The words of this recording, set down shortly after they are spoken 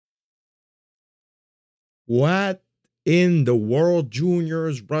What in the World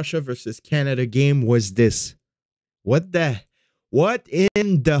Juniors Russia versus Canada game was this? What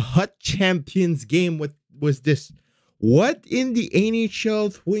in the Hut Champions game was this? What in the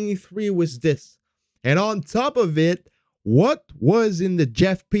NHL 23 was this? And on top of it, what was in the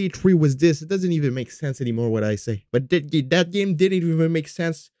Jeff Petrie was this? It doesn't even make sense anymore what I say. But that game didn't even make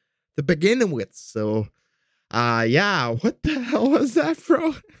sense to begin with. So, yeah, what the hell was that,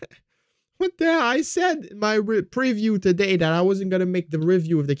 bro? What the hell? I said in my preview today that I wasn't going to make the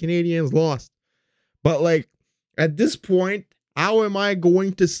review if the Canadians lost. But, like, at this point, how am I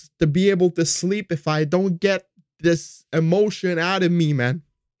going to be able to sleep if I don't get this emotion out of me, man?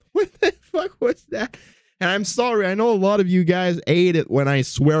 What the fuck was that? And I'm sorry, I know a lot of you guys hate it when I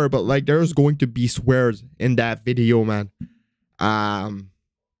swear, but like there's going to be swears in that video, man.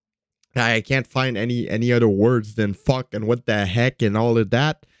 I can't find any other words than fuck and what the heck and all of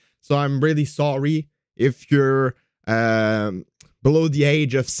that. So I'm really sorry if you're below the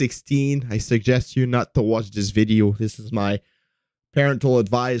age of 16. I suggest you not to watch this video. This is my parental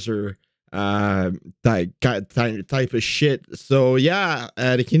advisor type of shit. So yeah,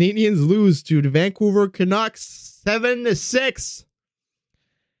 the Canadians lose to the Vancouver Canucks 7-6.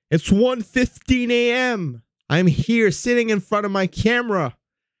 It's 1:15 a.m. I'm here sitting in front of my camera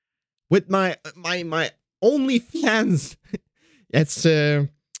with my OnlyFans. It's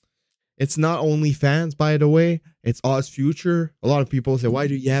not OnlyFans, by the way. It's Oz Future. A lot of people say, why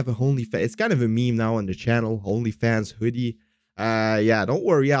do you have a OnlyFans? It's kind of a meme now on the channel. OnlyFans hoodie. Yeah, don't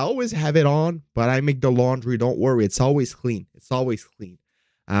worry. I always have it on, but I make the laundry. Don't worry. It's always clean. It's always clean.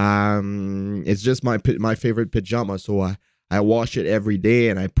 It's just my favorite pajama. So I wash it every day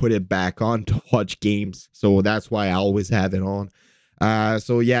and I put it back on to watch games. So that's why I always have it on.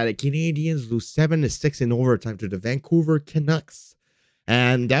 So yeah, the Canadians lose 7-6 in overtime to the Vancouver Canucks.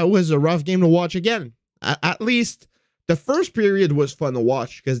 And that was a rough game to watch again. At least the first period was fun to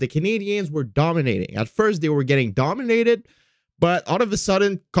watch because the Canadians were dominating. At first, they were getting dominated, but all of a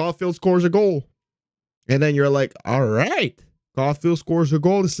sudden, Caulfield scores a goal. And then you're like, all right. Caulfield scores a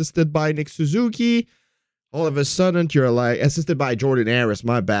goal assisted by Nick Suzuki. All of a sudden, you're like, assisted by Jordan Harris,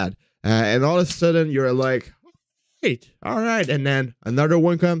 my bad. And all of a sudden, you're like, wait, all right. And then another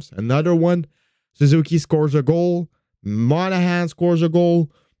one comes, another one. Suzuki scores a goal. Monahan scores a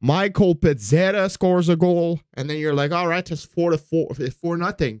goal. Michael Pizzetta scores a goal. And then you're like, all right, it's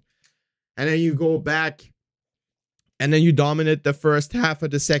 4-0. And then you go back and then you dominate the first half of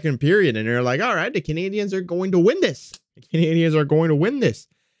the second period. And you're like, all right, the Canadians are going to win this. The Canadians are going to win this.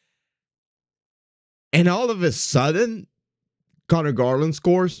 And all of a sudden, Connor Garland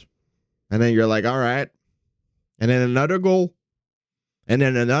scores. And then you're like, all right. And then another goal. And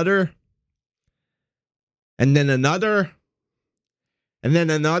then another. And then another. And then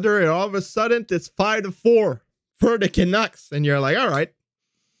another. And all of a sudden, it's 5-4 for the Canucks. And you're like, all right.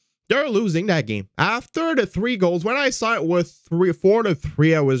 They're losing that game. After the 3 goals, when I saw it with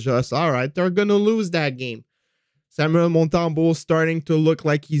 4-3, I was just, all right, they're going to lose that game. Samuel Montembeault starting to look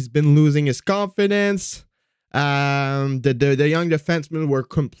like he's been losing his confidence. The young defensemen were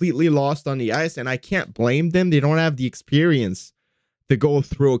completely lost on the ice, and I can't blame them. They don't have the experience to go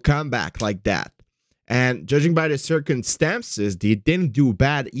through a comeback like that. And judging by the circumstances, they didn't do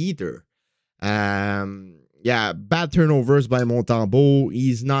bad either. Yeah, bad turnovers by Montembeault.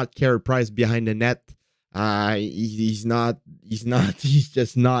 He's not Carey Price behind the net. He's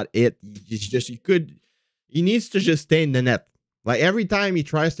just not it. He needs to just stay in the net. Like every time he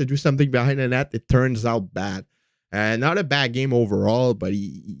tries to do something behind the net, it turns out bad. And not a bad game overall, but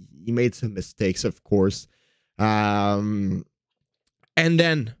he made some mistakes, of course. And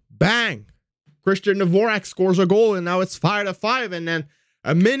then bang, Christian Dvorak scores a goal, and now it's 5-5. And then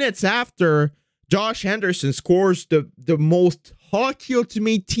minutes after, Josh Henderson scores the most hockey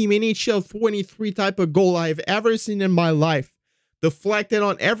ultimate team NHL 23 type of goal I've ever seen in my life. Deflected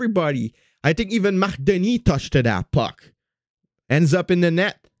on everybody. I think even Marc Denis touched that puck. Ends up in the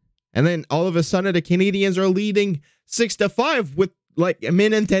net. And then all of a sudden the Canadians are leading 6-5 with like a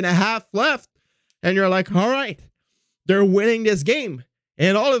minute and a half left. And you're like, all right, they're winning this game.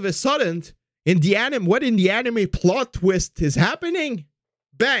 And all of a sudden, what in the anime plot twist is happening?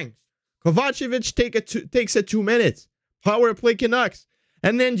 Bang. Kovacevic takes it 2 minutes. Power play Canucks.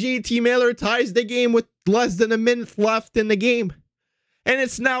 And then JT Miller ties the game with less than a minute left in the game. And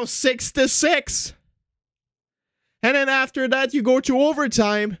it's now 6-6. And then after that, you go to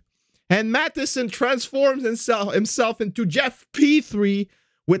overtime. And Matheson transforms himself into Jeff Petrie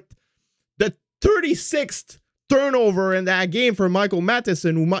with the 36th turnover in that game for Michael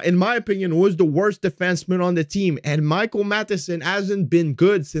Matheson, who, in my opinion, was the worst defenseman on the team. And Michael Matheson hasn't been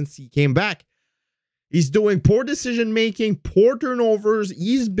good since he came back. He's doing poor decision making, poor turnovers.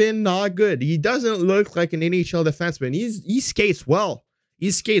 He's been not good. He doesn't look like an NHL defenseman. He skates well.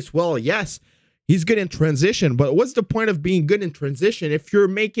 He skates well, yes. He's good in transition, but what's the point of being good in transition if you're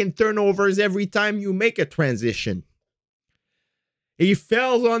making turnovers every time you make a transition? He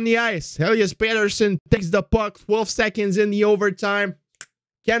fails on the ice. Elias Pettersson takes the puck 12 seconds in the overtime.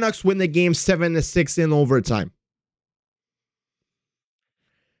 Canucks win the game 7-6 in overtime.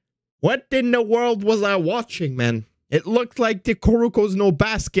 What in the world was I watching, man? It looked like the Kuruko's no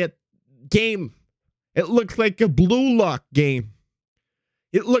basket game. It looked like a blue lock game.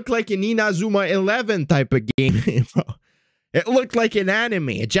 It looked like an Inazuma 11 type of game. It looked like an anime,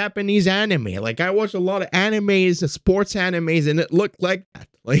 a Japanese anime. Like, I watched a lot of animes, sports animes, and it looked like that.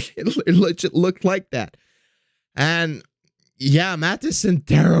 Like, it legit looked like that. And yeah, Matheson,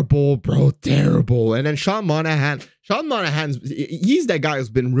 terrible, bro, terrible. And then Sean Monahan's, he's that guy who's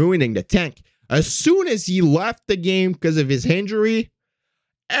been ruining the tank. As soon as he left the game because of his injury,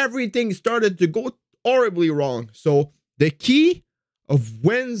 everything started to go horribly wrong. So the key of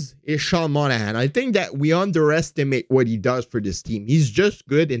wins is Sean Monahan. I think that we underestimate what he does for this team. He's just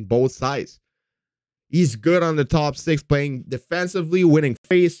good in both sides. He's good on the top six, playing defensively, winning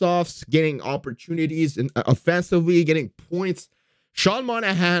faceoffs, getting opportunities, and offensively, getting points. Sean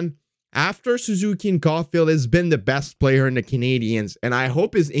Monahan, after Suzuki and Caulfield, has been the best player in the Canadiens, and I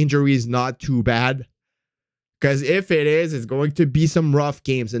hope his injury is not too bad, because if it is, it's going to be some rough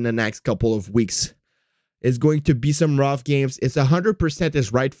games in the next couple of weeks. It's going to be some rough games. It's 100%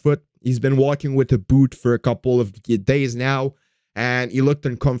 his right foot. He's been walking with a boot for a couple of days now, and he looked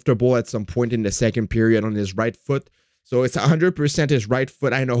uncomfortable at some point in the second period on his right foot. So it's 100% his right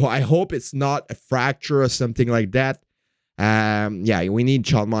foot. I know. I hope it's not a fracture or something like that. Yeah, we need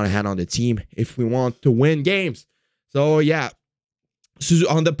Sean Monahan on the team if we want to win games. So yeah,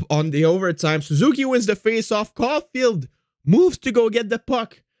 on the overtime, Suzuki wins the faceoff. Caulfield moves to go get the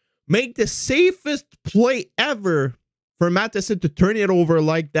puck. Make the safest play ever for Matheson to turn it over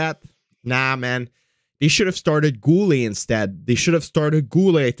like that. Nah, man. They should have started Goulet instead. They should have started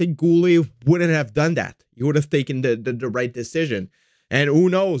Goulet. I think Goulet wouldn't have done that. He would have taken the right decision. And who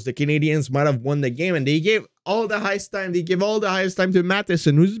knows? The Canadiens might have won the game. And they gave all the highest time. They give all the highest time to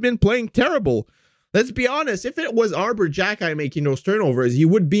Matheson, who's been playing terrible. Let's be honest. If it was Arbor Jacki making those turnovers, he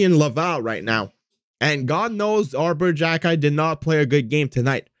would be in Laval right now. And God knows Arbor Jacki did not play a good game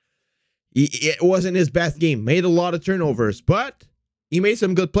tonight. It wasn't his best game. Made a lot of turnovers, but he made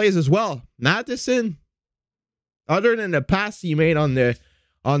some good plays as well. Matheson, other than the pass he made on the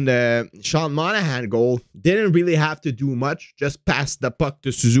Sean Monahan goal, didn't really have to do much. Just pass the puck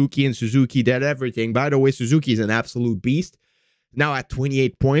to Suzuki, and Suzuki did everything. By the way, Suzuki's an absolute beast. Now at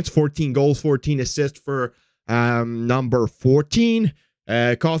 28 points, 14 goals, 14 assists for number 14.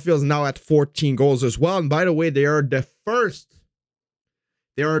 Caulfield's now at 14 goals as well. And by the way, they are the first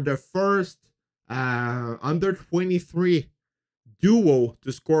under 23 duo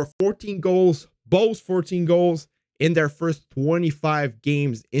to score 14 goals, both 14 goals in their first 25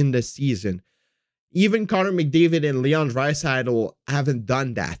 games in the season. Even Connor McDavid and Leon Draisaitl haven't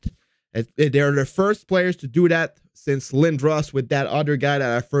done that. They're the first players to do that since Lindros with that other guy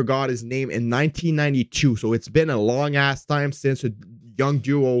that I forgot his name in 1992. So it's been a long ass time since a young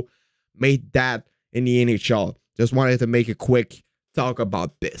duo made that in the NHL. Just wanted to make a quick talk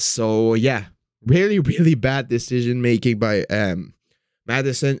about this. So yeah, really, really bad decision making by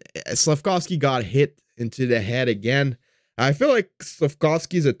Matheson. Slafkovsky got hit into the head again. I feel like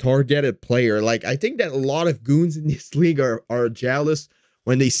Slafkovsky's a targeted player. Like, I think that a lot of goons in this league are jealous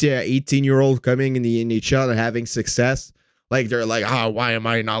when they see an 18-year-old coming in the NHL and having success. Like, they're like, why am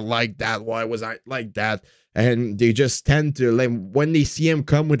I not like that? Why was I like that? And they just tend to, like, when they see him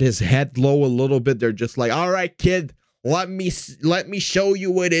come with his head low a little bit, they're just like, all right, kid, let me show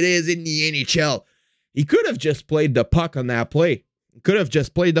you what it is in the NHL. He could have just played the puck on that play. Could have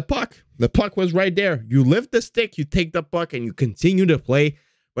just played the puck. The puck was right there. You lift the stick, you take the puck, and you continue to play.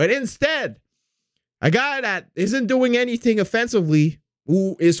 But instead, a guy that isn't doing anything offensively,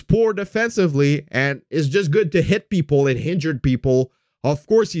 who is poor defensively, and is just good to hit people and injured people, of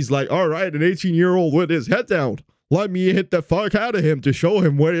course he's like, all right, an 18-year-old with his head down. Let me hit the fuck out of him to show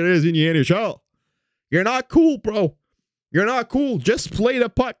him what it is in the NHL. You're not cool, bro. You're not cool. Just play the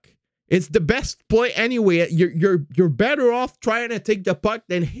puck. It's the best play anyway. You're better off trying to take the puck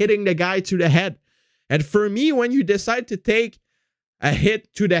than hitting the guy to the head. And for me, when you decide to take a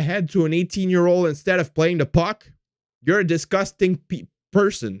hit to the head to an 18-year-old instead of playing the puck, you're a disgusting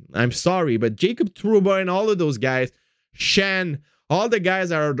person. I'm sorry, but Jacob Trouba and all of those guys, Shen, all the guys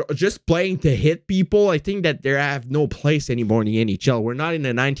that are just playing to hit people, I think that they have no place anymore in the NHL. We're not in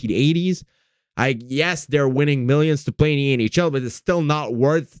the 1980s. Yes, they're winning millions to play in the NHL, but it's still not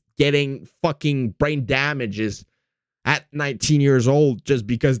worth getting fucking brain damages at 19 years old just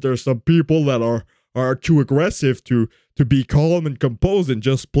because there's some people that are too aggressive to be calm and composed and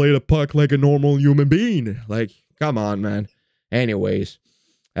just play the puck like a normal human being. Like, come on, man. Anyways,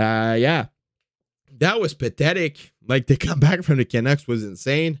 yeah, that was pathetic. Like, the comeback from the Canucks was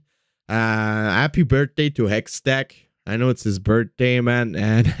insane. Happy birthday to Hextech. I know it's his birthday, man,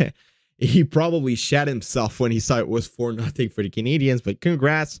 and he probably shat himself when he saw it was 4-0 for the Canadians, but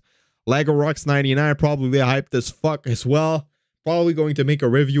congrats. Lego Rocks 99, probably hyped as fuck as well. Probably going to make a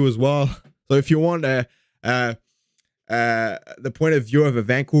review as well. So if you want the point of view of a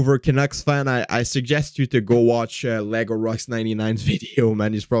Vancouver Canucks fan, I suggest you to go watch Lego Rocks 99's video,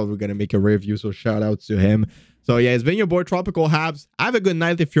 man. He's probably going to make a review, so shout out to him. So yeah, it's been your boy Tropical Habs. Have a good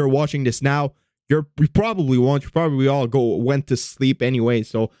night if you're watching this now. You probably won't. You probably all went to sleep anyway,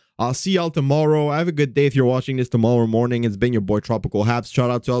 so I'll see y'all tomorrow. Have a good day if you're watching this tomorrow morning. It's been your boy Tropical Habs. Shout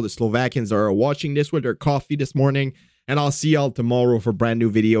out to all the Slovakians that are watching this with their coffee this morning. And I'll see y'all tomorrow for brand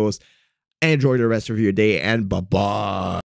new videos. Enjoy the rest of your day and bye-bye.